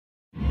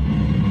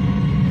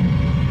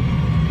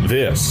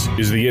This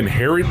is the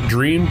Inherent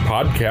Dream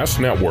Podcast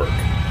Network.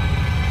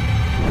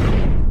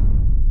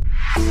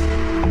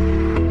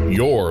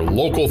 Your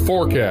local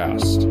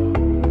forecast.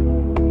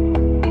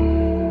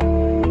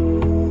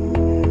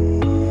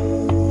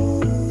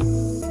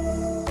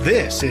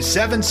 This is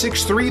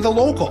 763 The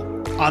Local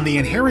on the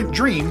Inherent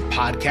Dream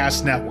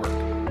Podcast Network.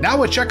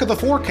 Now a check of the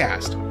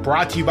forecast,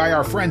 brought to you by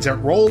our friends at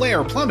Roll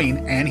Air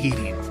Plumbing and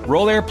Heating.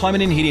 Roll Air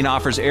Plumbing and Heating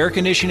offers air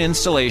conditioning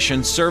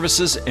installation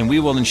services, and we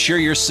will ensure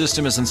your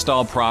system is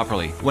installed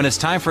properly. When it's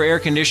time for air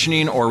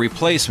conditioning or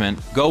replacement,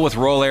 go with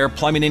Roll Air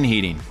Plumbing and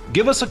Heating.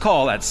 Give us a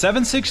call at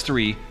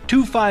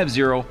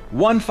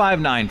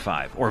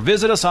 763-250-1595 or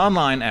visit us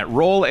online at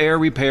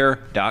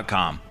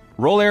rollairrepair.com.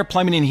 Roll Air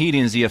Plumbing and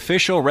Heating is the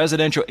official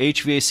residential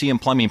HVAC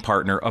and plumbing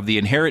partner of the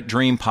Inherent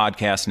Dream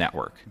Podcast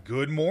Network.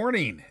 Good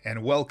morning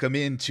and welcome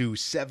into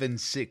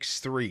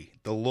 763,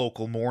 the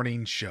local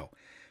morning show,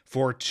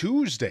 for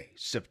Tuesday,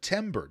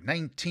 September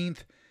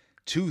 19th,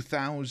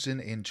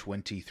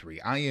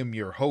 2023. I am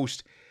your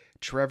host,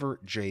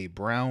 Trevor J.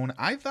 Brown.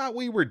 I thought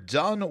we were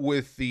done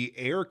with the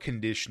air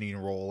conditioning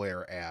Roll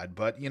Air ad,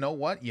 but you know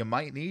what? You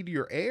might need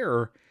your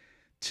air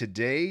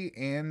today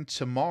and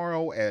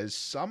tomorrow as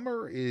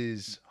summer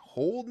is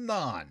holding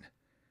on.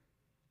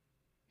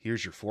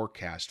 Here's your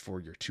forecast for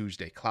your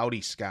Tuesday.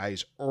 Cloudy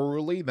skies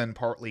early, then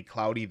partly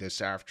cloudy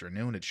this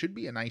afternoon. It should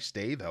be a nice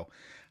day, though.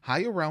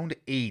 High around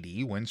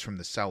 80, winds from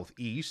the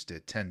southeast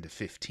at 10 to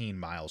 15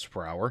 miles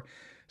per hour.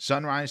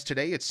 Sunrise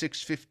today at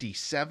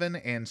 6:57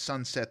 and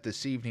sunset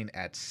this evening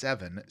at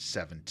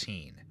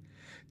 7:17.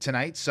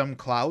 Tonight, some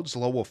clouds,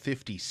 low of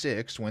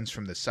 56, winds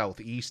from the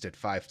southeast at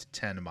 5 to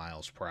 10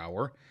 miles per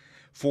hour.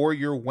 For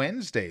your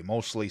Wednesday,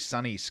 mostly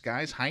sunny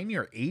skies, high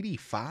near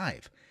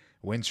 85.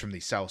 Winds from the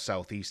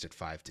south-southeast at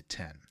 5 to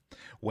 10.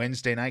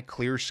 Wednesday night,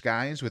 clear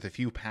skies with a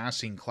few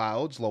passing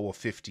clouds, low of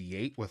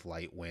 58 with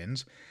light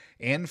winds.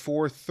 And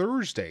for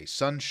Thursday,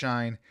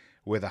 sunshine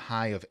with a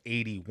high of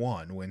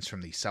 81. Winds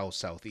from the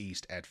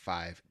south-southeast at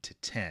 5 to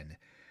 10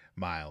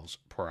 miles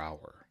per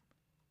hour.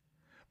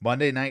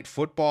 Monday Night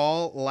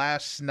Football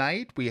last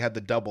night, we had the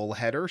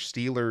doubleheader.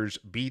 Steelers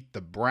beat the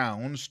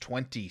Browns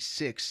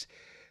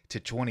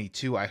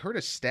 26-22. I heard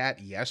a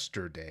stat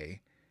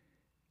yesterday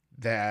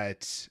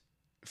that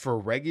for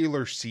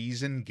regular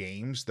season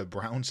games, the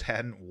Browns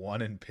hadn't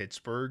won in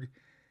Pittsburgh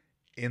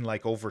in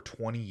like over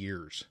 20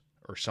 years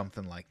or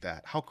something like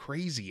that. How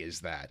crazy is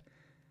that?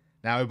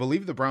 Now, I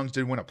believe the Browns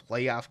did win a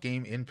playoff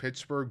game in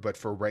Pittsburgh, but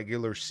for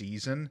regular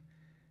season,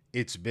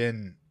 it's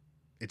been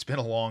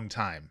a long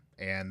time,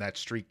 and that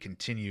streak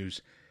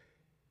continues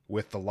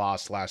with the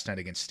loss last night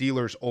against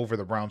Steelers over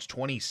the Browns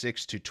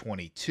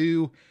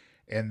 26-22.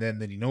 And then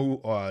the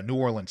New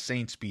Orleans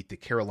Saints beat the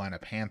Carolina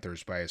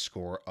Panthers by a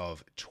score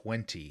of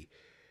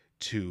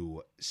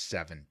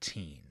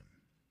 20-17.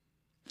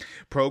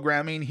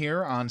 Programming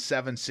here on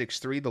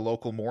 763, the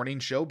local morning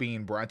show,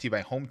 being brought to you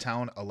by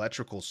Hometown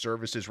Electrical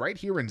Services right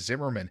here in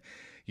Zimmerman,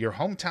 your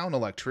hometown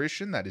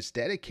electrician that is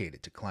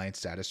dedicated to client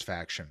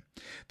satisfaction.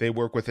 They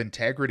work with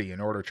integrity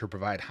in order to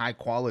provide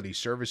high-quality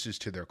services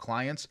to their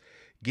clients.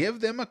 Give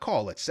them a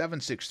call at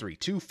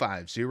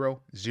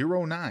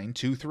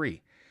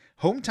 763-250-0923.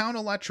 Hometown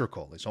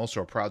Electrical is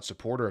also a proud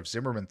supporter of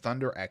Zimmerman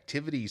Thunder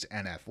activities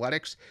and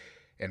athletics,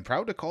 and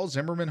proud to call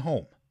Zimmerman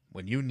home.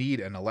 When you need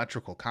an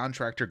electrical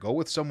contractor, go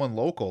with someone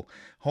local.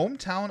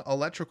 Hometown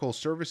Electrical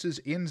Services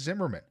in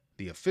Zimmerman,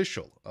 the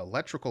official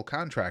electrical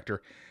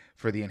contractor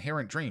for the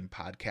Inherent Dream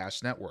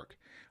Podcast Network.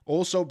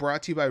 Also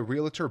brought to you by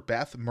Realtor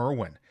Beth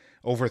Merwin.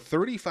 Over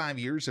 35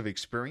 years of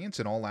experience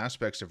in all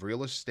aspects of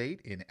real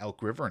estate in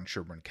Elk River and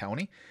Sherburne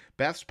County,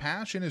 Beth's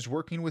passion is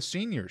working with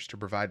seniors to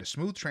provide a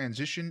smooth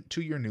transition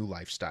to your new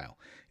lifestyle,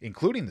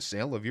 including the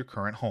sale of your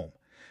current home.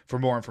 For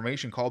more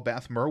information, call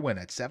Beth Merwin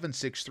at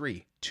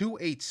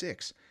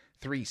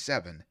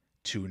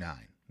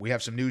 763-286-3729. We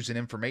have some news and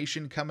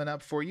information coming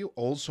up for you.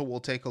 Also, we'll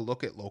take a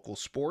look at local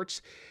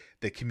sports,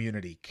 the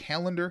community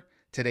calendar,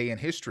 today in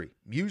history,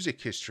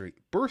 music history,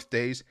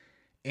 birthdays,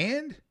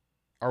 and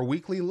our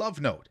weekly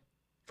love note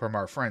from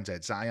our friends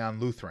at Zion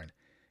Lutheran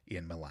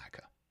in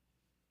Malacca.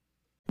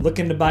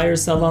 Looking to buy or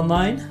sell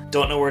online?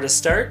 Don't know where to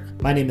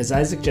start? My name is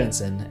Isaac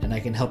Jensen, and I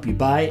can help you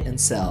buy and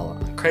sell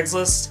on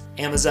Craigslist,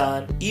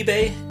 Amazon,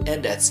 eBay,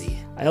 and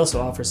Etsy. I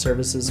also offer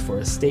services for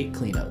estate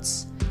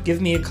cleanouts. Give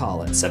me a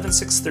call at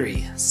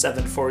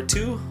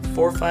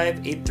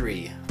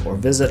 763-742-4583 or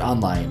visit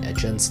online at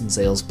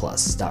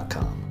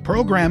jensensalesplus.com.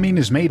 Programming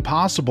is made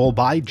possible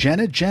by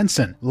Jenna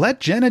Jensen.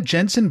 Let Jenna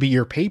Jensen be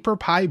your Paper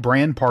Pie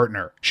brand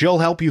partner. She'll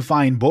help you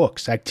find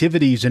books,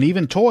 activities, and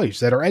even toys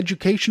that are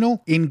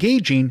educational,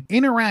 engaging,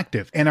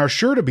 interactive, and are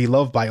sure to be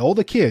loved by all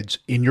the kids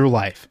in your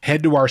life.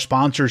 Head to our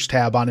sponsors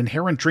tab on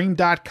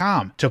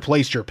inherentdream.com to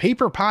place your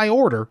Paper Pie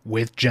order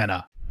with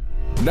Jenna.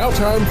 Now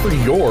time for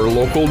your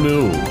local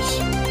news.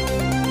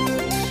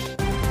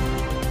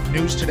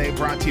 News today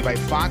brought to you by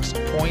Fox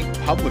Point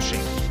Publishing,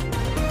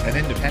 an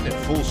independent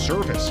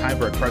full-service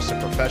hybrid press of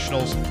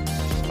professionals.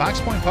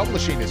 Fox Point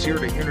Publishing is here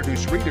to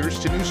introduce readers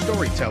to new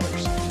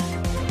storytellers.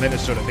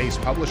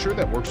 Minnesota-based publisher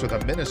that works with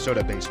a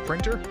Minnesota-based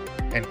printer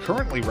and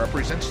currently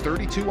represents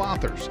 32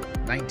 authors,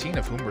 19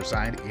 of whom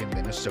reside in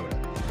Minnesota.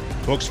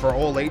 Books for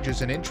all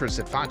ages and interests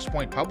at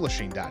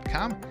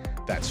foxpointpublishing.com.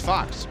 That's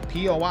Fox,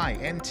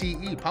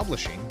 P-O-I-N-T-E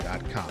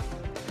publishing.com.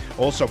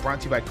 Also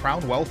brought to you by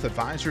Crown Wealth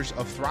Advisors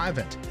of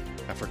Thrivent.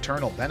 A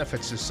fraternal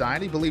benefit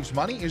society believes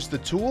money is the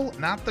tool,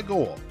 not the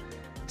goal.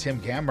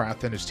 Tim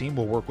Gamrath and his team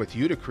will work with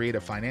you to create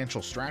a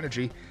financial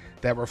strategy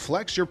that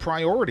reflects your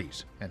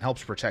priorities and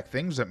helps protect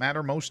things that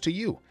matter most to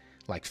you,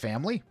 like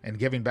family and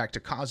giving back to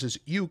causes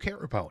you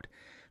care about.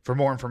 For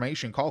more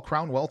information, call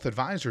Crown Wealth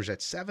Advisors at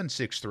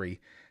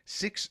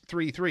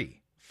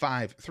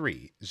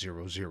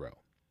 763-633-5300.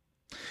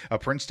 A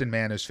Princeton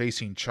man is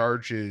facing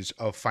charges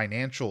of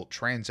financial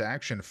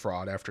transaction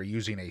fraud after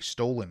using a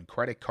stolen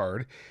credit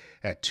card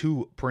at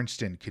 2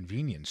 Princeton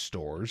convenience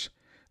stores.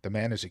 The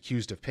man is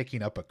accused of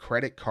picking up a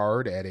credit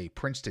card at a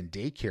Princeton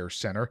daycare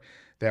center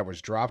that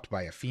was dropped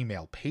by a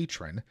female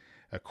patron.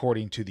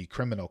 According to the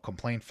criminal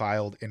complaint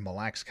filed in Mille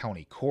Lacs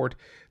County Court,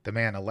 the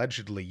man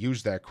allegedly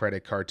used that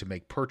credit card to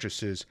make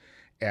purchases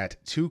at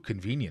 2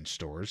 convenience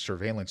stores.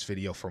 Surveillance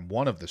video from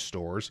one of the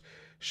stores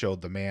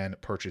showed the man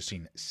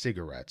purchasing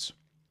cigarettes.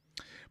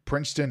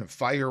 Princeton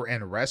Fire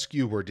and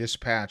Rescue were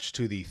dispatched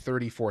to the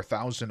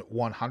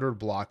 34,100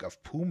 block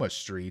of Puma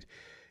Street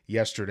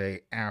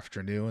yesterday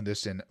afternoon.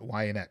 This in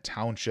Wyanett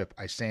Township,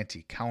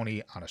 Isanti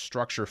County, on a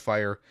structure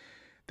fire.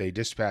 They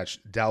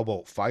dispatched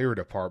Dalbo Fire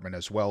Department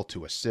as well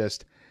to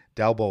assist.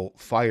 Dalbo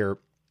Fire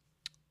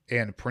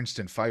and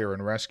Princeton Fire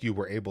and Rescue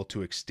were able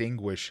to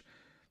extinguish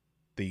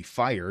the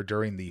fire.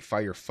 During the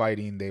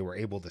firefighting, they were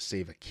able to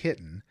save a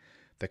kitten.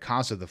 The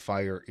cause of the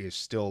fire is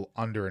still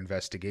under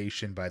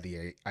investigation by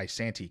the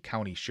Isanti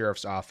County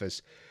Sheriff's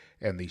Office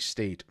and the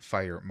State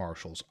Fire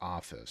Marshal's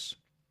Office.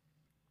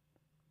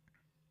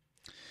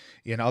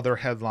 In other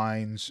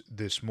headlines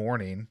this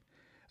morning,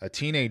 a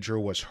teenager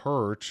was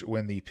hurt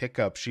when the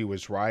pickup she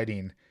was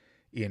riding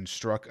in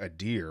struck a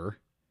deer.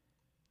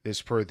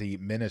 This per the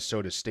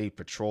Minnesota State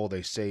Patrol.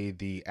 They say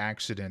the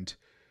accident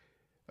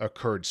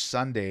occurred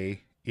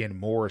Sunday in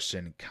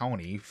Morrison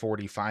County.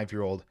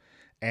 45-year-old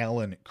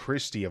Alan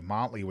Christie of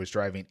Motley was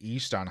driving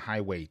east on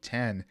Highway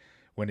 10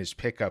 when his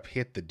pickup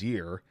hit the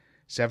deer.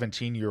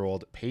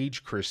 17-year-old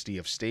Paige Christie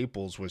of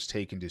Staples was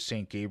taken to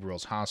St.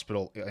 Gabriel's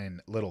Hospital in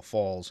Little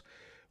Falls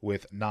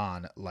with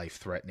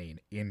non-life-threatening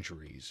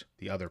injuries.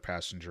 The other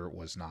passenger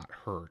was not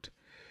hurt.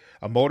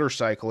 A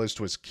motorcyclist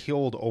was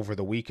killed over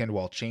the weekend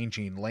while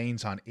changing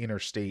lanes on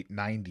Interstate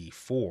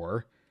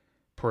 94.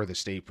 Per the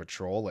State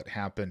Patrol, it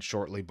happened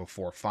shortly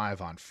before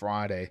 5 on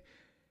Friday.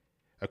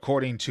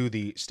 According to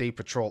the State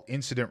Patrol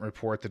incident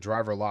report, the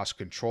driver lost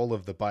control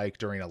of the bike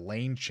during a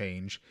lane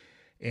change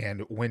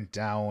and went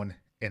down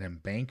an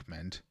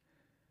embankment.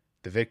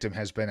 The victim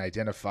has been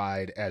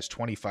identified as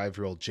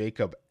 25-year-old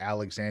Jacob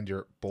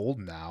Alexander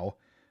Boldnow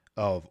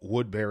of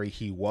Woodbury.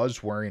 He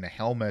was wearing a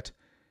helmet,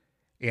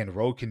 and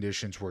road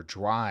conditions were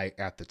dry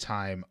at the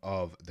time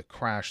of the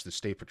crash. The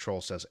State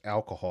Patrol says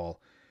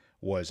alcohol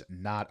was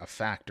not a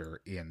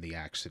factor in the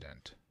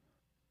accident.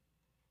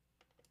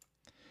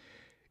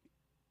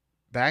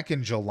 Back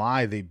in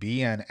July, the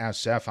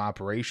BNSF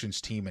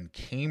operations team in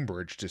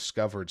Cambridge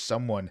discovered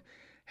someone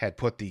had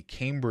put the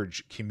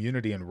Cambridge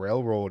community and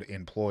railroad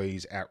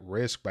employees at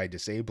risk by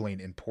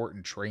disabling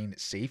important train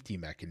safety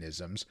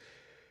mechanisms.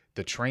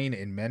 The train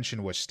in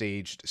mention was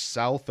staged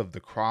south of the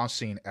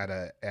crossing at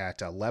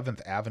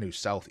 11th Avenue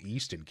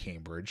Southeast in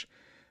Cambridge.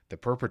 The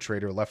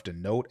perpetrator left a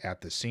note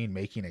at the scene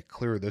making it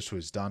clear this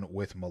was done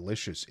with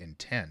malicious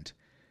intent.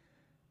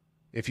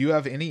 If you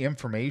have any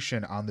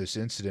information on this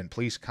incident,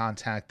 please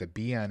contact the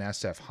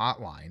BNSF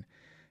hotline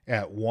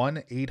at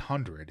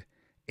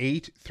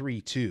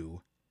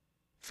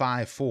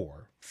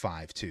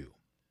 1-800-832-5452.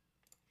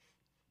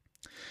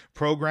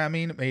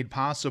 Programming made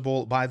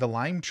possible by the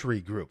Lime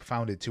Tree Group,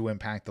 founded to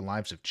impact the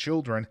lives of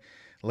children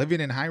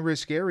living in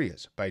high-risk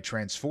areas by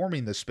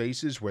transforming the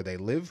spaces where they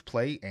live,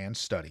 play, and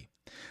study.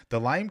 The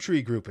Lime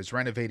Tree Group is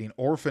renovating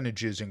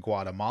orphanages in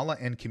Guatemala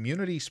and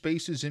community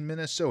spaces in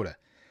Minnesota,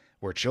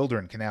 where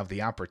children can have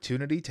the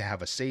opportunity to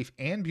have a safe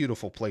and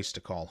beautiful place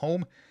to call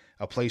home,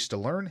 a place to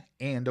learn,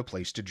 and a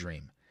place to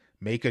dream.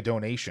 Make a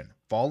donation,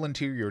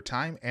 volunteer your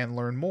time, and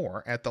learn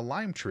more at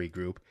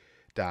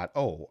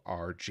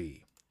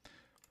theLimetreeGroup.org.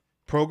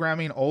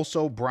 Programming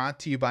also brought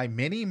to you by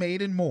Mini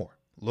Made and More.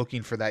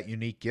 Looking for that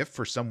unique gift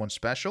for someone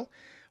special?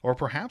 Or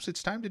perhaps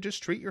it's time to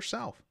just treat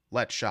yourself.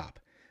 Let's shop.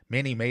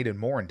 Mini Made and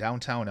More in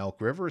downtown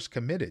Elk River is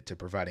committed to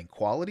providing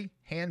quality,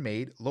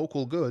 handmade,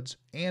 local goods,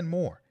 and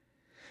more.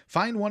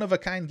 Find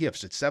one-of-a-kind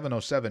gifts at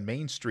 707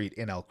 Main Street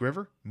in Elk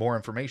River. More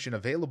information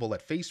available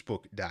at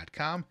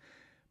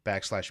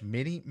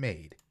facebook.com/Mini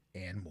Made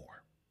and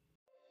More.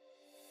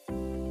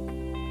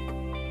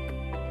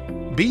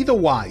 Be the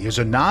Why is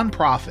a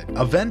nonprofit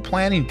event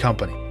planning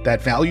company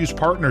that values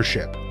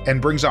partnership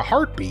and brings a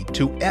heartbeat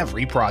to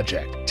every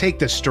project. Take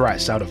the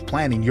stress out of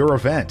planning your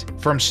event.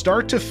 From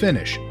start to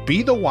finish,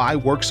 Be the Why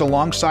works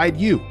alongside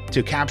you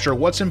to capture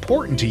what's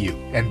important to you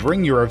and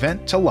bring your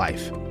event to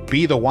life.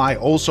 Be the Y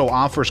also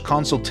offers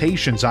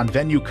consultations on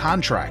venue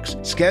contracts,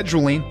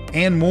 scheduling,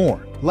 and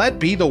more. Let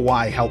Be the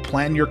Y help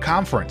plan your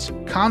conference,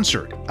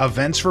 concert,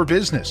 events for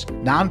business,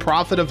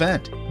 nonprofit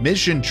event,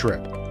 mission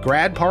trip,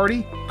 grad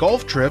party,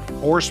 golf trip,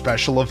 or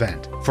special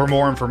event. For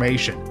more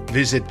information,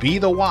 visit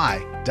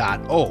bethey.org.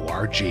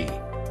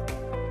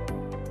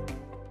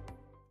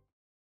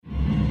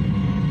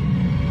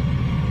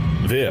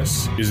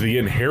 This is the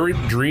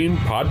Inherent Dream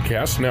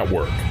Podcast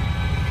Network.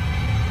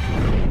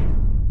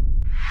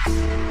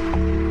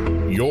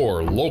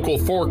 Your local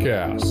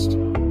forecast.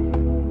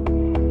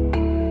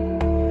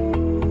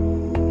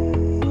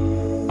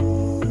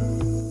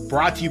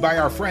 Brought to you by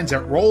our friends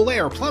at Roll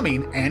Air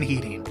Plumbing and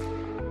Heating.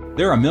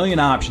 There are a million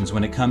options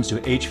when it comes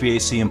to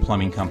HVAC and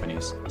plumbing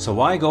companies. So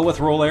why go with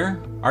Roll Air?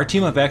 Our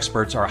team of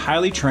experts are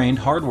highly trained,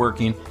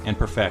 hardworking, and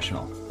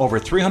professional. Over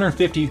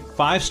 350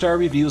 five-star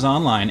reviews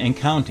online and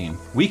counting.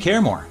 We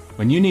care more.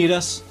 When you need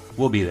us,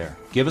 we'll be there.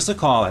 Give us a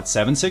call at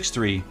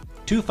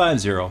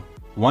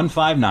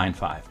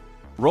 763-250-1595.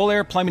 Roll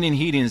Air Plumbing and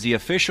Heating is the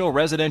official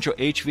residential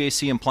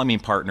HVAC and plumbing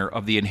partner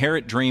of the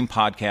Inherent Dream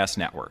Podcast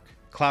Network.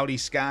 Cloudy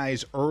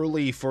skies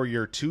early for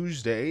your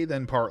Tuesday,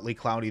 then partly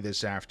cloudy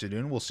this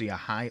afternoon. We'll see a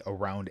high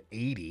around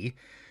 80.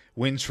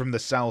 Winds from the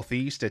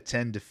southeast at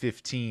 10 to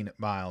 15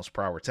 miles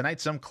per hour.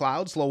 Tonight, some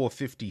clouds, low of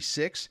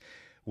 56.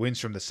 Winds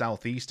from the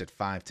southeast at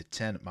 5 to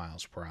 10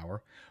 miles per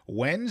hour.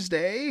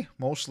 Wednesday,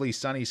 mostly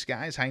sunny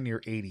skies, high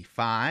near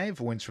 85.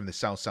 Winds from the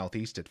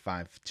south-southeast at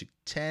 5 to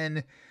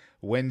 10.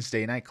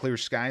 Wednesday night, clear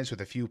skies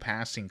with a few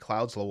passing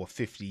clouds, low of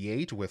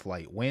 58 with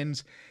light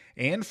winds.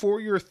 And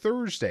for your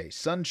Thursday,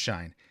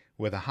 sunshine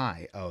with a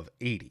high of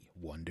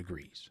 81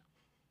 degrees.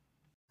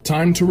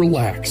 Time to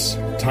relax.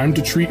 Time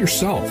to treat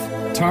yourself.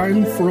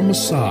 Time for a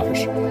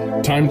massage.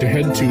 Time to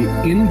head to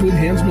In Good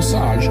Hands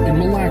Massage in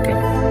Malacca.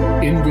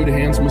 In Good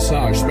Hands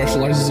Massage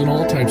specializes in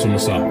all types of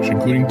massage,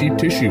 including deep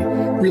tissue,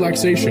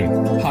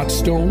 relaxation, hot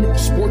stone,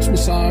 sports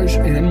massage,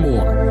 and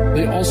more.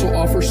 They also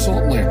offer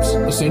salt lamps,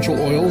 essential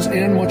oils,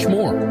 and much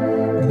more.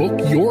 Book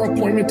your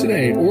appointment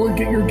today or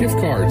get your gift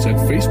cards at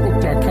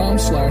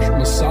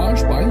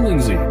facebook.com/massage by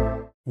Lindsay.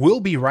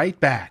 We'll be right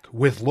back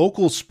with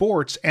local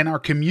sports and our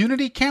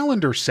community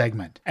calendar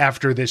segment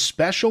after this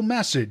special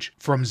message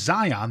from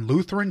Zion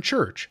Lutheran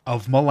Church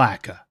of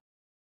Malacca.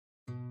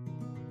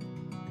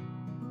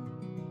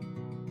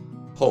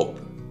 Hope.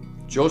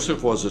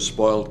 Joseph was a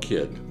spoiled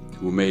kid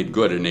who made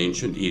good in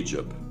ancient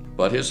Egypt,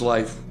 but his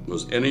life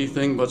was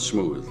anything but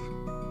smooth.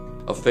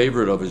 A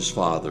favorite of his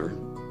father,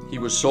 he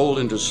was sold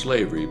into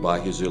slavery by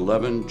his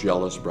 11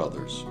 jealous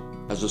brothers.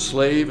 As a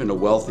slave in a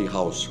wealthy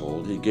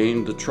household, he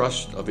gained the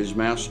trust of his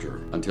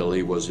master until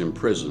he was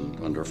imprisoned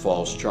under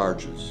false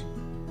charges.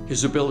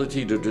 His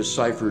ability to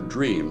decipher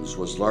dreams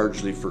was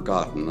largely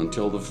forgotten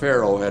until the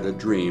Pharaoh had a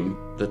dream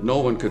that no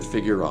one could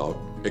figure out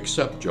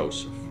except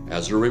Joseph.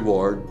 As a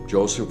reward,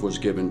 Joseph was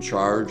given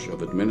charge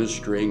of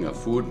administering a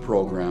food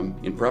program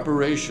in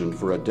preparation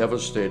for a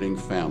devastating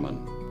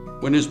famine.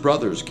 When his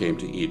brothers came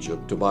to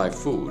Egypt to buy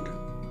food,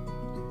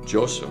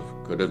 Joseph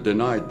could have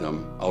denied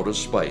them out of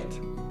spite.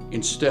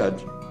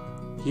 Instead,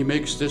 he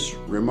makes this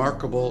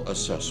remarkable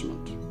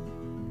assessment.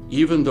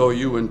 Even though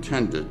you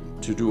intended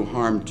to do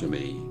harm to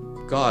me,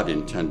 God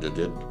intended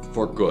it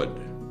for good.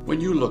 When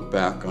you look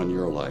back on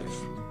your life,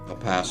 a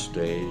past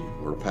day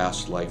or a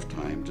past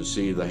lifetime, to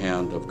see the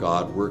hand of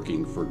God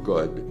working for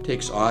good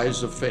takes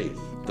eyes of faith.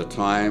 The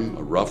time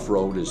a rough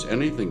road is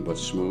anything but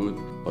smooth,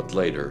 but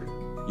later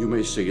you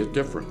may see it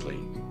differently.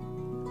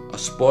 A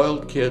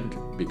spoiled kid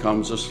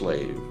becomes a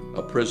slave,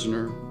 a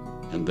prisoner,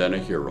 and then a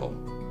hero.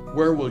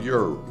 Where will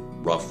your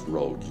rough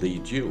road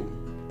lead you?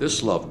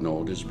 This love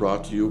note is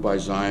brought to you by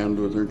Zion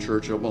Lutheran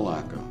Church of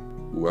Malacca.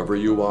 Whoever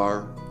you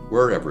are,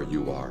 wherever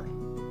you are,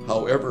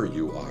 however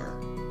you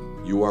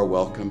are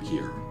welcome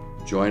here.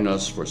 Join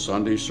us for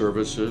Sunday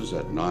services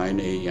at 9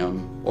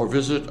 a.m. or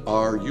visit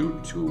our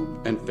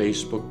YouTube and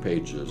Facebook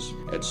pages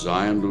at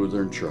Zion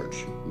Lutheran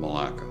Church,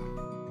 Malacca.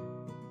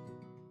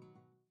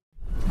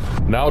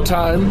 Now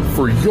time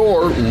for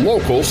your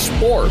local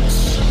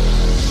sports.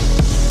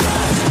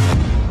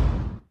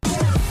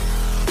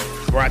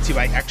 Brought to you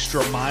by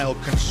Extra Mile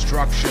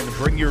Construction.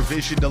 Bring your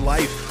vision to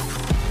life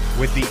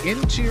with the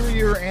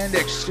interior and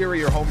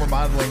exterior home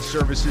remodeling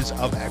services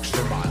of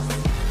Extra Mile.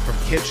 From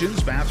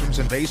kitchens, bathrooms,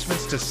 and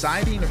basements to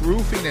siding,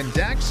 roofing, and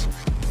decks,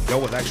 go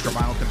with Extra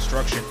Mile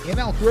Construction in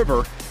Elk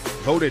River.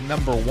 Voted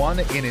number 1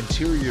 in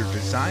interior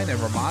design and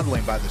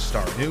remodeling by the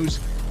Star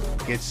News.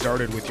 Get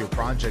started with your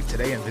project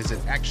today and visit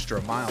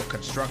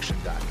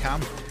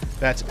extramileconstruction.com.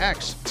 That's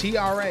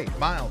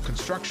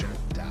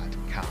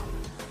XTRAmileconstruction.com.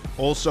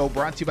 Also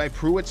brought to you by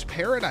Pruitt's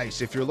Paradise.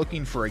 If you're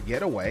looking for a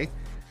getaway,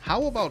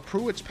 how about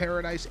Pruitt's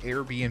Paradise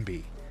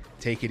Airbnb?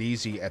 Take it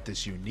easy at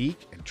this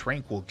unique and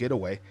tranquil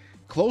getaway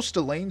close to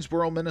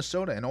Lanesboro,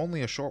 Minnesota, and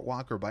only a short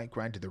walk or bike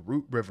ride to the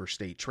Root River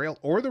State Trail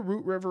or the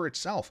Root River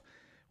itself,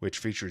 which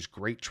features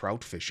great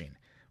trout fishing.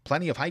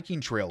 Plenty of hiking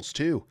trails,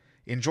 too.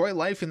 Enjoy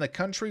life in the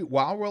country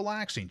while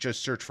relaxing.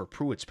 Just search for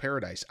Pruitt's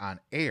Paradise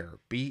on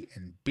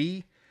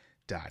Airbnb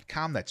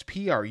Pruetts.com. That's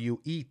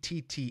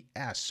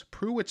Pruetts,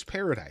 Pruett's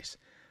Paradise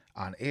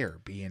on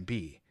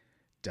Airbnb.com.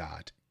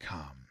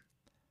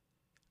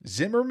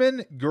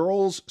 Zimmerman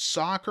girls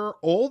soccer,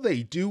 all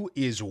they do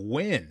is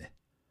win.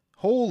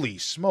 Holy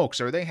smokes,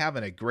 are they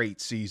having a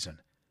great season.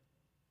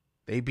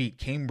 They beat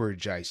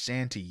Cambridge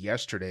Isanti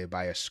yesterday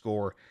by a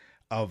score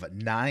of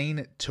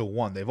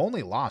 9-1. They've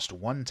only lost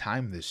one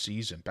time this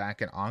season.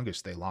 Back in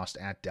August, they lost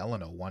at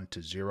Delano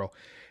 1-0.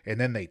 And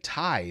then they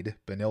tied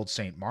Benilde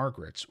St.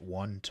 Margaret's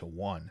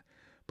 1-1.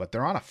 But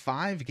they're on a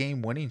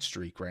 5-game winning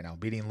streak right now,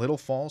 beating Little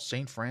Falls,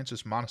 St.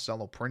 Francis,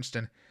 Monticello,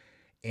 Princeton,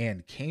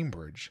 and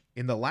Cambridge.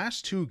 In the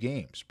last 2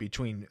 games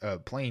between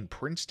playing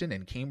Princeton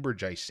and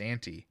Cambridge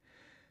Isanti,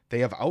 they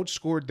have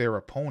outscored their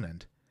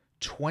opponent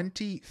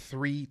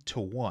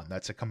 23-1.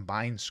 That's a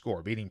combined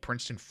score, beating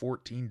Princeton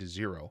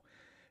 14-0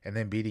 and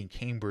then beating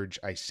Cambridge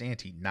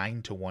Isanti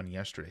 9-1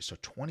 yesterday. So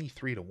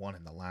 23-1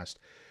 in the last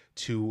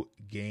 2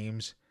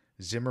 games.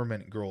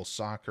 Zimmerman girls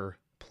soccer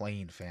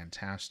playing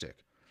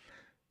fantastic.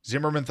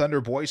 Zimmerman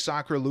Thunder boys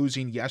soccer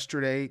losing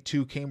yesterday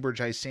to Cambridge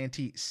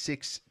Isanti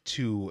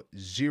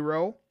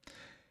 6-0.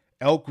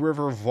 Elk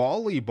River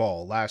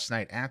volleyball last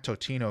night at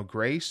Totino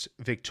Grace,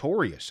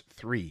 victorious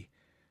 3-0.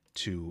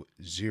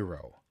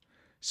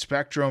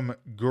 Spectrum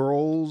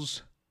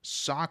girls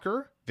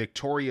soccer,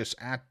 victorious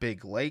at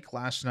Big Lake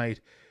last night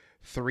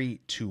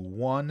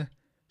 3-1.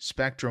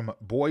 Spectrum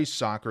boys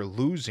soccer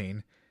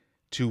losing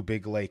to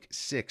Big Lake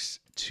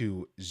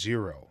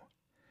 6-0.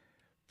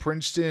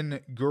 Princeton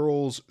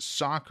girls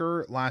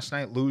soccer last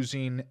night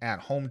losing at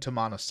home to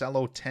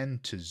Monticello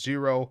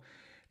 10-0.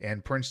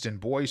 And Princeton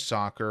boys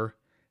soccer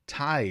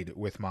tied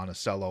with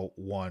Monticello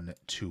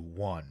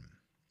 1-1.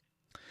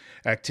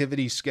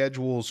 Activity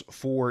schedules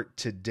for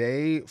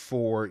today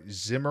for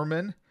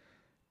Zimmerman.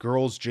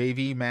 Girls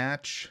JV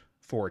match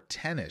for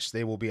tennis.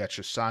 They will be at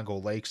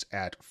Chisago Lakes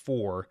at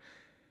 4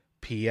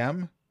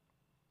 p.m.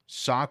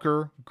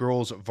 Soccer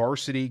girls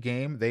varsity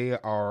game. They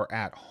are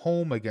at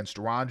home against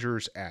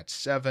Rogers at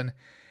 7.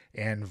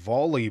 And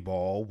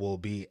volleyball will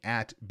be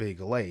at Big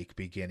Lake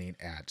beginning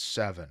at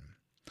 7.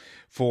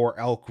 For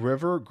Elk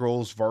River,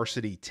 girls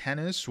varsity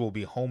tennis will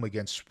be home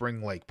against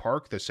Spring Lake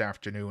Park this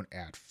afternoon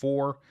at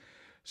 4.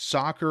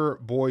 Soccer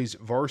boys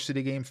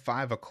varsity game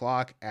 5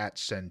 o'clock at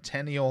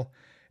Centennial,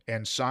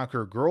 and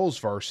soccer girls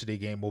varsity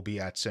game will be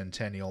at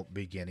Centennial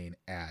beginning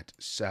at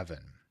 7.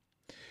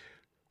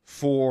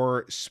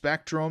 For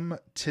Spectrum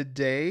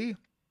today,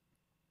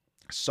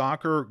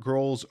 soccer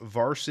girls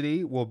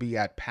varsity will be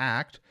at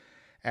Pact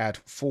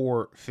at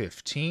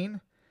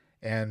 4:15,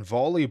 and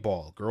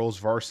volleyball girls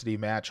varsity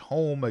match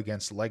home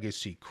against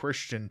Legacy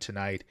Christian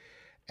tonight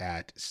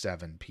at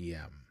 7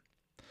 p.m.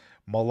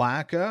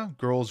 Malacca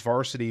girls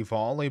varsity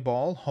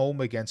volleyball home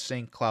against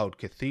St. Cloud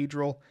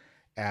Cathedral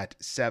at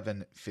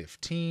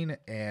 7:15.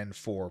 And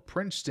for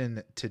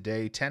Princeton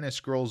today,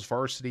 tennis girls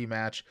varsity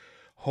match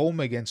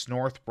home against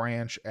North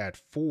Branch at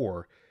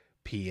 4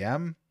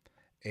 p.m.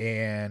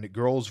 And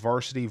girls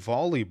varsity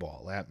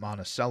volleyball at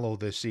Monticello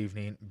this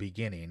evening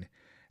beginning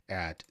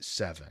at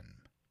 7.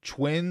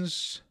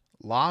 Twins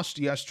lost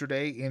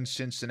yesterday in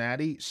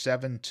Cincinnati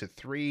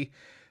 7-3.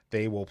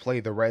 They will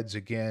play the Reds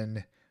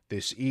again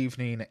this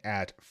evening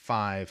at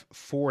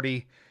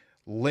 5:40.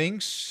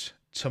 Lynx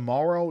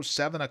tomorrow,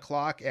 7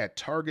 o'clock at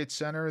Target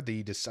Center,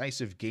 the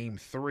decisive Game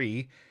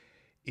 3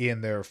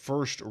 in their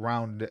first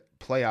round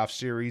playoff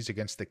series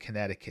against the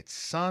Connecticut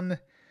Sun.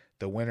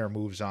 The winner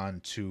moves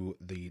on to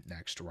the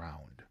next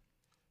round.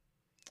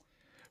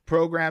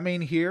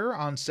 Programming here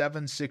on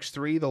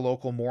 763, the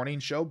local morning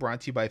show, brought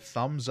to you by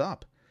Thumbs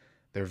Up.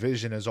 Their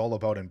vision is all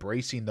about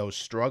embracing those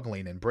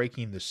struggling and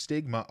breaking the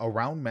stigma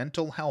around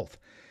mental health,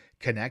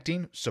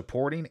 connecting,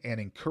 supporting, and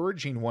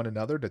encouraging one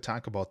another to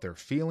talk about their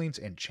feelings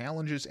and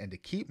challenges and to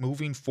keep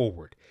moving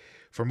forward.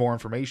 For more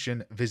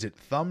information, visit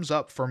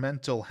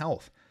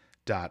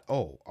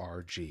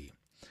thumbsupformentalhealth.org.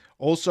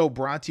 Also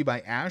brought to you by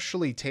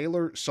Ashley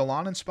Taylor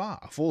Salon and Spa,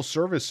 a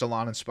full-service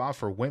salon and spa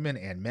for women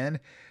and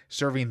men,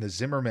 serving the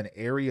Zimmerman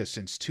area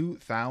since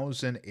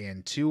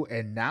 2002.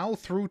 And now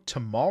through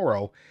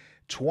tomorrow,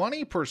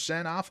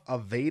 20% off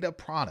Aveda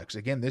products.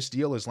 Again, this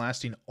deal is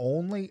lasting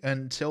only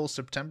until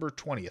September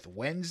 20th.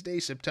 Wednesday,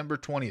 September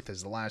 20th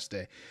is the last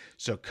day.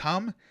 So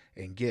come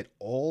and get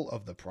all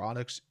of the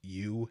products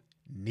you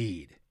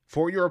need.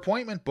 For your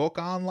appointment, book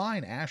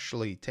online,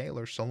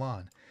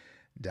 AshleyTaylorSalon.com.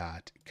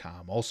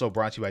 Also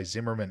brought to you by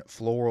Zimmerman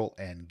Floral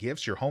and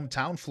Gifts, your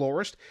hometown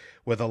florist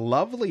with a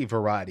lovely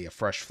variety of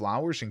fresh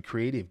flowers and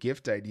creative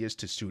gift ideas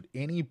to suit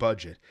any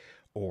budget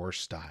or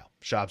style.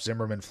 Shop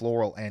Zimmerman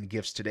Floral and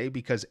Gifts today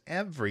because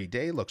every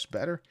day looks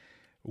better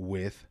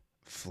with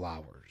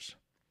flowers.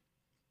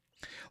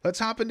 Let's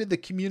hop into the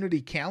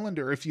community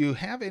calendar. If you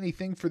have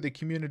anything for the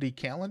community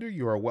calendar,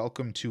 you are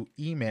welcome to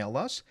email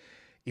us,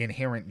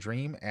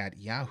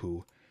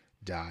 inherentdream@yahoo.com.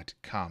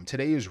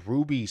 Today is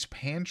Ruby's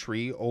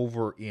Pantry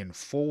over in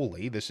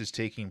Foley. This is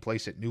taking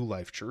place at New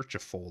Life Church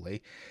of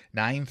Foley,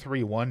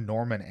 931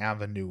 Norman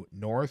Avenue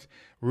North.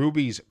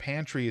 Ruby's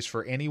Pantry is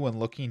for anyone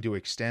looking to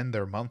extend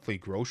their monthly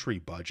grocery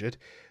budget.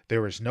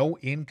 There is no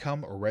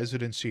income or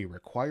residency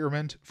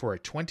requirement. For a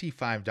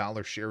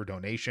 $25 share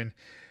donation,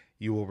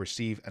 you will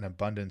receive an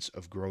abundance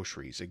of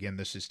groceries. Again,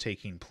 this is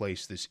taking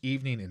place this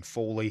evening in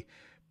Foley,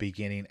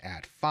 beginning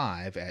at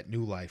 5 at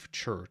New Life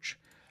Church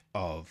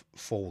of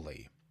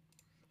Foley.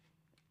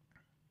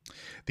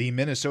 The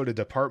Minnesota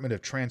Department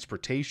of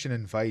Transportation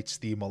invites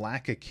the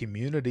Malacca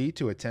community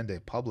to attend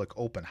a public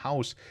open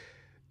house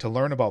to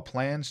learn about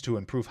plans to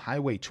improve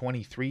Highway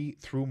 23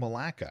 through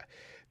Malacca.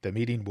 The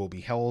meeting will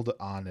be held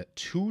on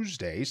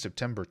Tuesday,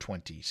 September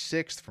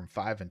 26th from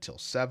 5 until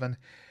 7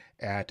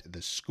 at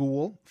the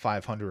school,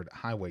 500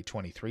 Highway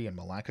 23 in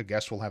Malacca.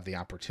 Guests will have the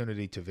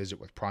opportunity to visit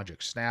with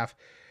project staff,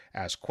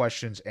 ask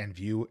questions, and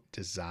view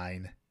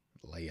design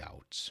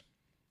layouts.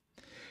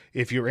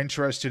 If you're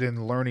interested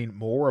in learning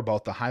more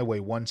about the Highway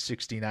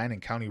 169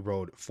 and County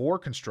Road 4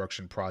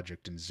 construction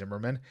project in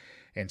Zimmerman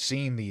and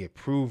seeing the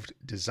approved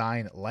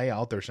design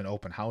layout, there's an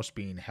open house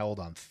being held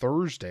on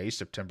Thursday,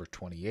 September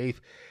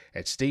 28th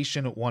at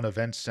Station 1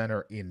 Event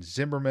Center in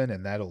Zimmerman,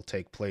 and that'll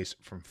take place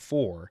from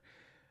 4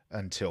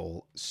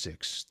 until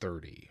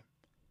 6:30.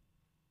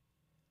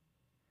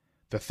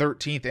 The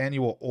 13th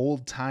annual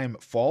Old Time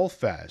Fall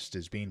Fest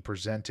is being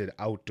presented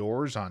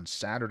outdoors on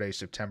Saturday,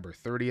 September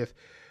 30th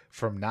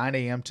from 9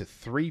 a.m. to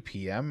 3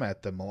 p.m.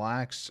 at the Mille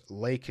Lacs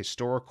Lake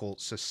Historical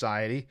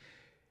Society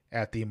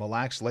at the Mille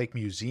Lacs Lake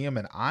Museum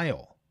and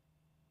Isle.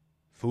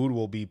 Food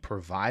will be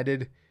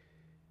provided.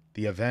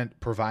 The event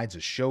provides a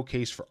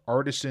showcase for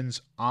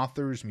artisans,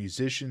 authors,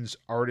 musicians,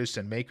 artists,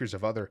 and makers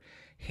of other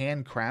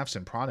handcrafts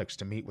and products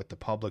to meet with the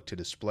public to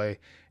display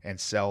and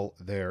sell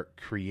their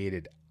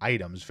created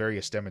items.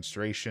 Various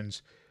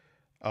demonstrations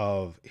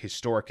of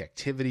historic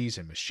activities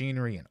and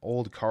machinery and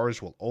old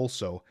cars will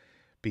also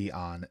be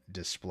on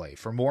display.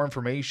 For more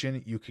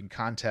information, you can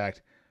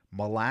contact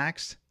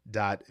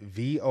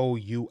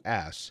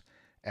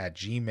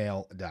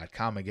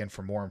malax.vous@gmail.com. Again,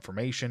 for more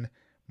information,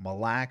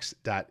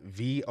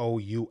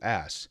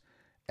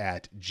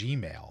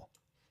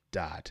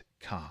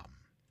 malax.vous@gmail.com.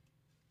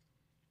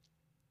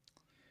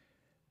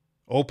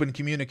 Open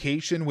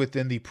communication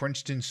within the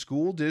Princeton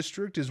School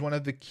District is one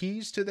of the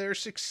keys to their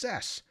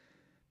success.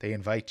 They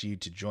invite you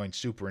to join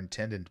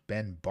Superintendent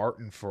Ben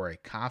Barton for a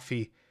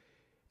coffee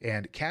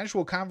and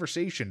casual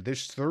conversation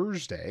this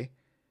Thursday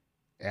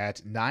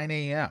at 9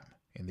 a.m.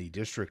 in the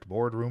district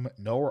boardroom.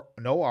 No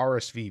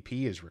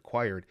RSVP is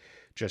required.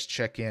 Just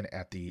check in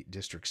at the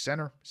District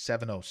Center,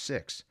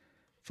 706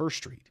 First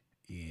Street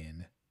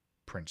in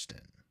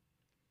Princeton.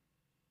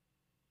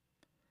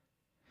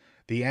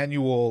 The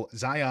annual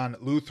Zion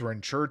Lutheran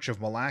Church of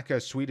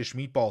Malacca Swedish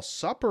Meatball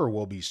Supper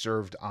will be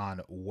served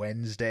on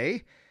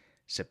Wednesday,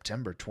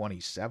 September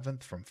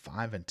 27th from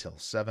 5 until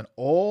 7.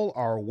 All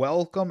are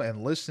welcome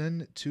and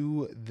listen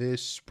to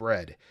this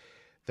spread.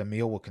 The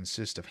meal will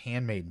consist of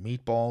handmade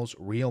meatballs,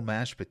 real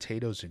mashed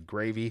potatoes and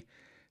gravy,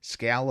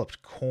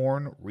 scalloped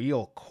corn,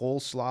 real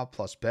coleslaw,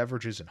 plus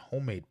beverages and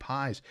homemade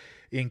pies.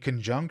 In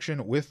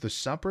conjunction with the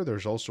supper,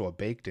 there's also a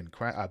bake and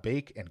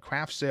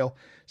craft sale,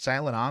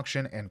 silent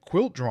auction, and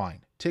quilt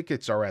drawing.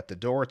 Tickets are at the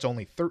door. It's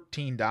only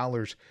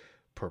 $13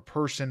 per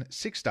person,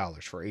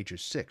 $6 for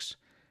ages 6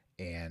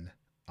 and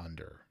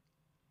under.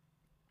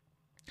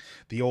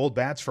 The Old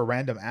Bats for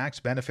Random Acts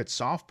Benefit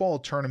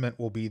Softball Tournament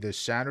will be this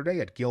Saturday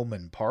at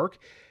Gilman Park,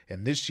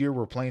 and this year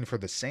we're playing for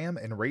the Sam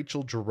and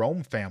Rachel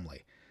Jerome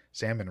family.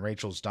 Sam and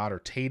Rachel's daughter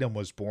Tatum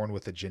was born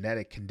with a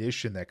genetic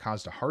condition that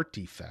caused a heart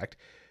defect,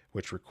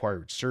 which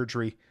required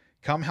surgery.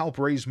 Come help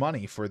raise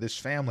money for this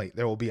family.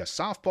 There will be a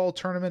softball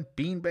tournament,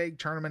 beanbag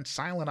tournament,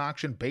 silent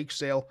auction, bake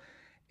sale,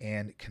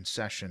 and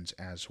concessions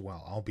as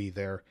well. I'll be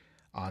there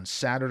on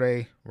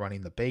Saturday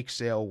running the bake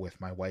sale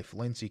with my wife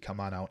Lindsay. Come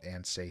on out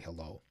and say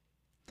hello.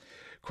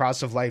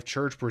 Cross of Life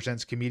Church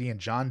presents comedian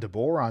John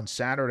DeBoer on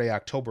Saturday,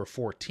 October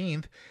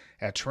 14th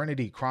at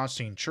Trinity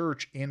Crossing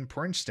Church in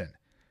Princeton.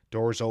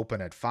 Doors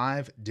open at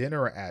 5,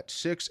 dinner at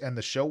 6, and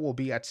the show will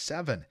be at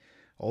 7.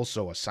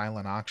 Also a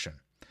silent auction.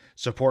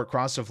 Support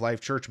Cross of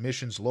Life Church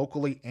missions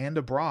locally and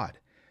abroad.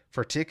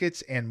 For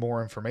tickets and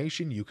more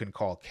information, you can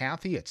call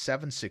Kathy at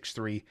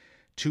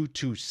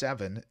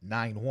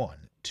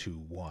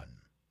 763-227-9121.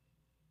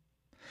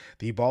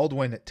 The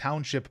Baldwin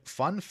Township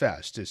Fun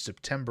Fest is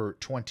September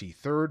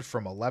 23rd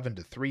from 11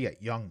 to 3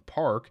 at Young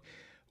Park,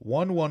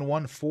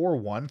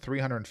 11141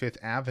 305th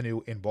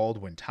Avenue in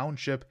Baldwin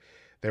Township.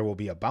 There will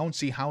be a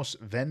bouncy house,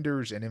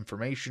 vendors and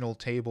informational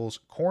tables,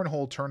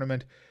 cornhole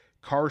tournament,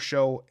 car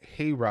show,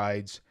 hay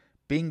rides,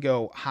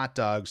 bingo, hot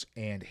dogs,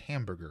 and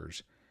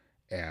hamburgers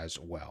as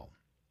well.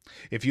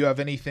 If you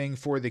have anything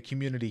for the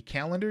community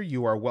calendar,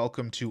 you are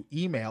welcome to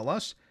email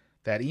us.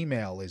 That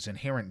email is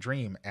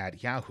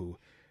inherentdream@yahoo.com.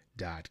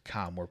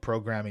 where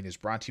programming is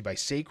brought to you by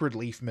Sacred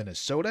Leaf,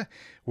 Minnesota,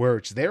 where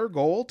it's their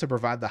goal to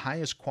provide the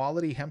highest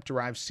quality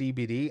hemp-derived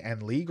CBD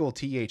and legal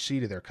THC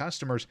to their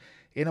customers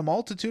in a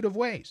multitude of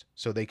ways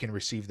so they can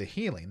receive the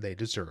healing they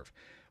deserve.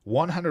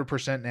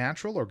 100%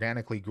 natural,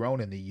 organically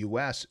grown in the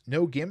U.S.,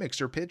 no gimmicks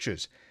or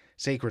pitches.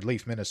 Sacred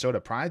Leaf, Minnesota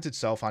prides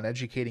itself on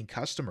educating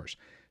customers,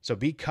 so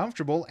be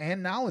comfortable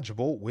and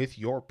knowledgeable with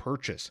your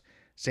purchase.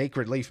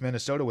 Sacred Leaf,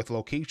 Minnesota, with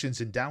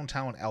locations in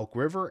downtown Elk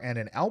River and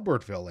in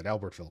Albertville at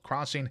Albertville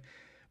Crossing.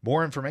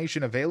 More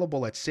information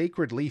available at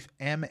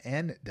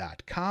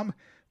sacredleafmn.com.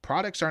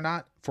 Products are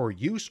not for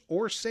use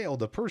or sale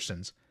to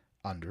persons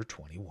under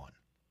 21.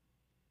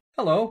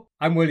 Hello,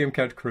 I'm William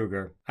Kent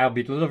Kruger. I'll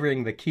be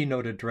delivering the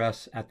keynote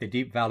address at the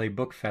Deep Valley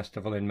Book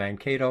Festival in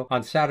Mankato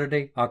on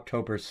Saturday,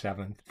 October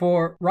 7th.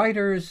 For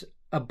writers,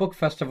 a book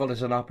festival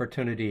is an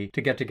opportunity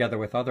to get together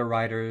with other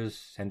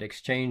writers and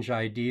exchange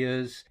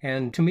ideas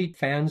and to meet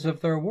fans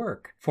of their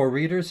work. For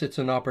readers, it's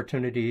an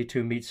opportunity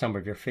to meet some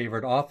of your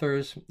favorite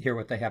authors, hear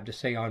what they have to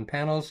say on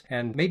panels,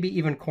 and maybe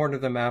even corner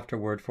them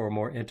afterward for a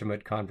more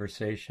intimate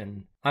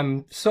conversation.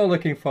 I'm so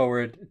looking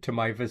forward to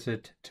my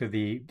visit to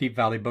the Deep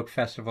Valley Book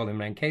Festival in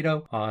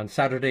Mankato on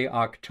Saturday,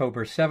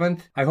 October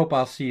 7th. I hope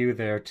I'll see you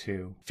there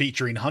too.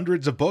 Featuring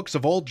hundreds of books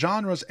of all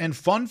genres and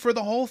fun for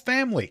the whole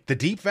family, the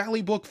Deep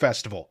Valley Book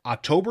Festival,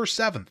 October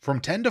 7th from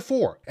 10 to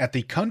 4 at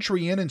the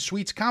Country Inn and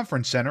Suites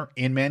Conference Center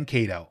in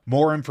Mankato.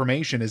 More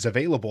information is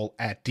available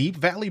at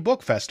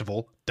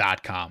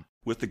deepvalleybookfestival.com.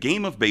 With the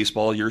game of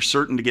baseball, you're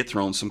certain to get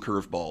thrown some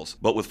curveballs.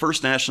 But with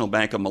First National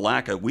Bank of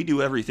Malacca, we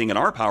do everything in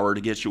our power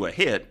to get you a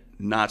hit,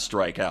 not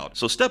strike out.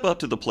 So step up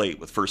to the plate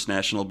with First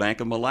National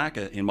Bank of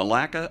Malacca in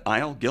Malacca,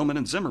 Isle, Gilman,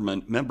 and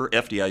Zimmerman, member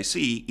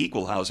FDIC,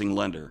 equal housing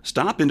lender.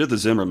 Stop into the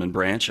Zimmerman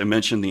branch and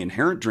mention the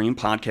Inherent Dream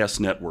Podcast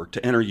Network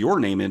to enter your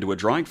name into a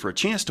drawing for a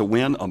chance to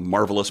win a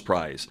marvelous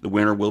prize. The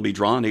winner will be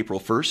drawn April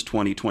 1st,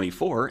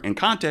 2024, and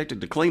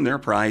contacted to claim their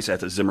prize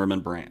at the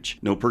Zimmerman branch.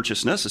 No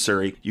purchase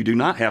necessary. You do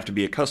not have to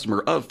be a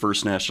customer of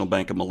First National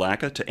Bank of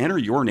Malacca to enter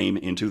your name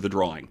into the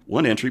drawing.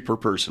 One entry per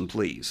person,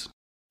 please.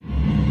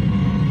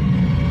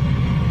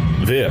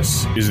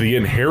 This is the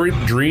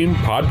Inherent Dream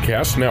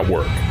Podcast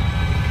Network.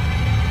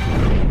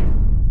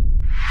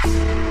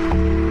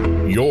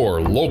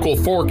 Your local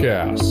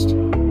forecast.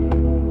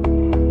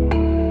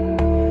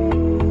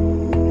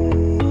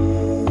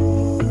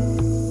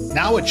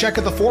 Now a check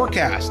of the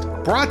forecast,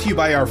 brought to you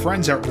by our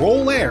friends at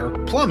Roll Air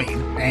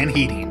Plumbing and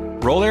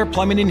Heating. Roll Air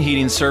Plumbing and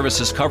Heating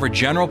services cover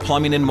general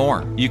plumbing and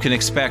more. You can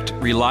expect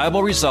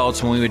reliable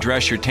results when we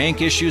address your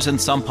tank issues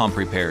and sump pump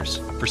repairs.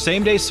 For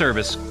same-day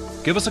service,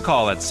 give us a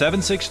call at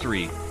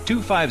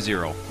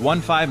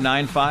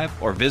 763-250-1595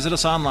 or visit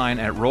us online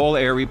at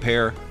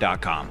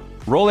rollairrepair.com.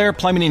 Roll Air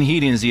Plumbing and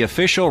Heating is the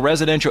official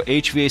residential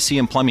HVAC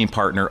and plumbing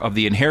partner of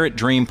the Inherent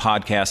Dream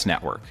Podcast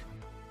Network.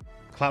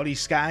 Cloudy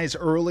skies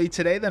early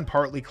today, then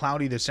partly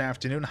cloudy this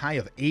afternoon, high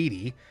of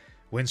 80.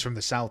 Winds from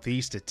the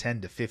southeast at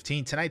 10 to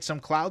 15. Tonight, some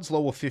clouds,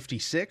 low of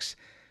 56.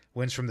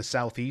 Winds from the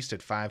southeast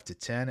at 5 to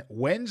 10.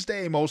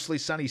 Wednesday, mostly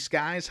sunny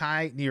skies,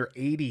 high near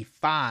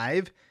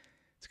 85.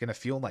 It's going to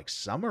feel like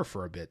summer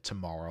for a bit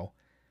tomorrow.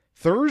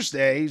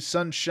 Thursday,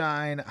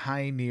 sunshine,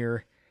 high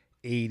near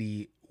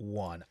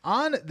 81.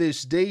 On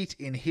this date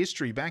in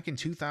history, back in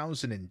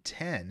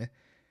 2010,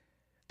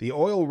 the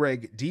oil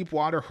rig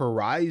Deepwater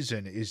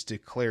Horizon is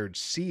declared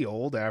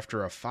sealed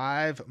after a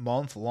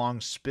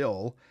 5-month-long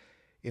spill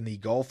in the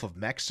Gulf of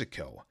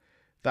Mexico.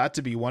 Thought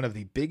to be one of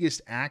the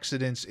biggest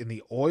accidents in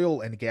the oil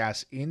and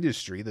gas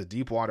industry, the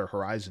Deepwater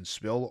Horizon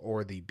spill,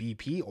 or the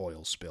BP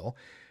oil spill,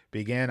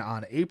 began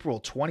on April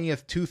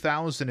 20th,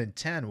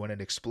 2010, when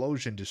an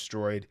explosion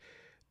destroyed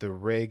the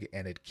rig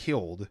and it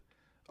killed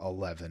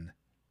 11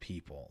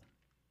 people.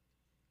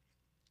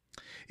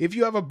 If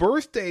you have a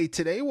birthday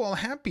today, well,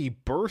 happy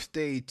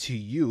birthday to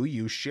you.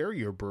 You share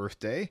your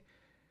birthday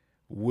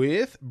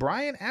with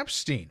Brian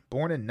Epstein,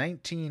 born in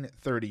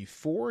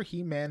 1934.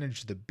 He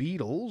managed the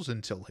Beatles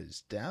until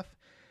his death.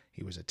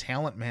 He was a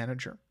talent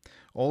manager.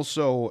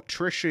 Also,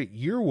 Trisha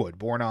Yearwood,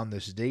 born on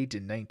this date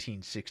in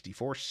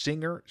 1964,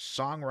 singer,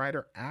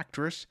 songwriter,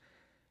 actress,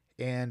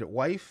 and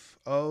wife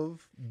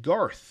of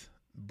Garth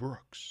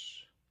Brooks.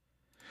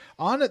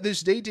 On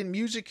this date in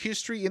music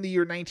history in the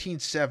year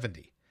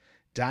 1970,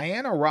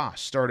 Diana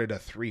Ross started a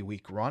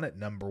 3-week run at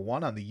number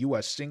 1 on the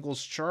U.S.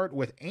 singles chart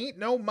with Ain't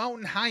No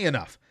Mountain High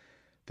Enough,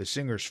 the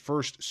singer's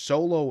first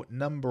solo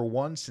number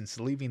 1 since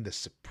leaving the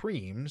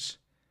Supremes.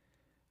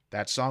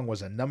 That song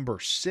was a number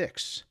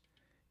 6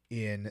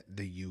 in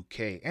the UK.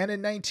 And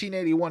in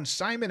 1981,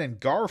 Simon and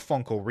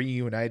Garfunkel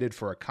reunited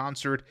for a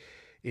concert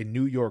in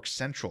New York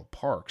Central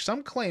Park.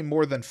 Some claim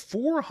more than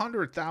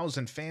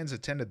 400,000 fans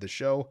attended the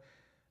show.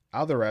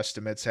 Other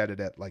estimates had it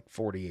at like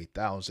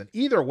 48,000.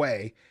 Either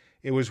way,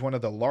 it was one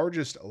of the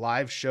largest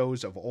live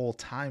shows of all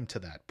time to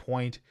that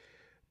point.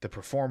 The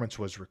performance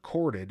was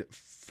recorded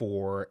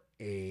for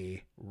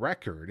a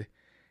record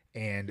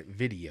and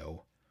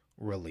video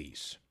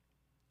release.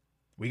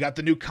 We got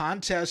the new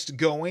contest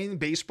going.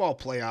 Baseball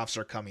playoffs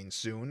are coming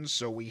soon,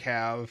 so we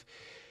have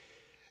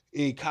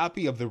a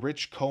copy of the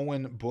Rich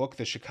Cohen book,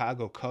 The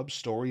Chicago Cubs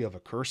Story of a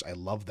Curse. I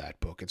love that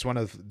book. It's one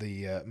of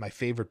the my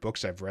favorite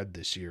books I've read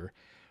this year.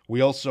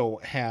 We also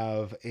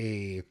have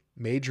a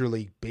Major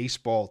League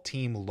Baseball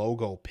team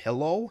logo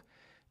pillow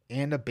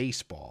and a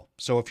baseball.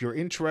 So if you're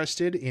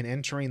interested in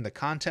entering the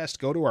contest,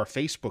 go to our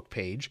Facebook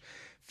page,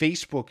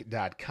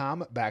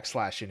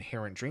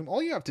 facebook.com/Inherent Dream.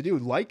 All you have to do,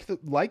 like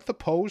the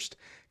post,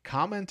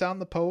 comment on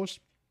the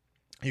post.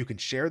 You can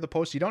share the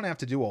post. You don't have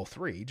to do all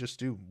three. Just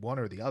do one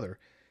or the other.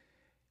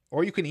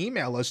 Or you can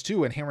email us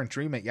to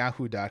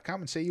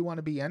inherentdream@yahoo.com and say you want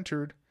to be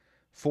entered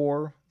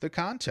for the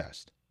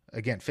contest.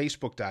 Again,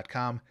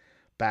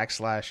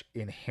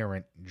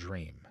 facebook.com/Inherent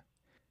Dream.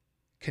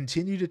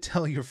 Continue to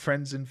tell your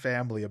friends and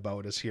family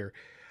about us here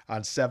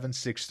on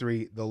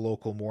 763, the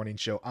local morning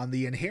show on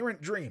the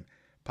Inherent Dream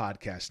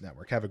Podcast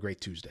Network. Have a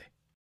great Tuesday.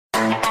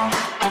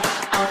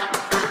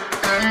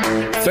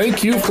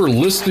 Thank you for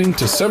listening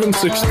to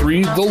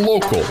 763 The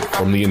Local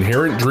from the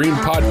Inherent Dream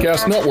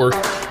Podcast Network.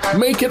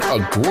 Make it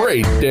a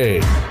great day.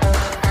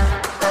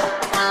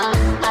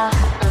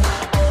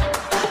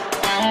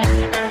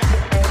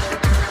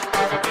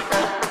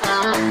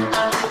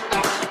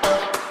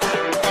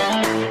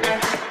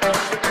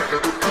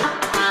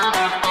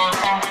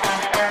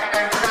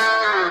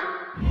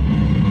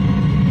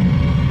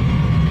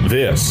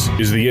 This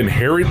is the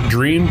Inherent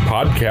Dream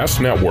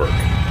Podcast Network.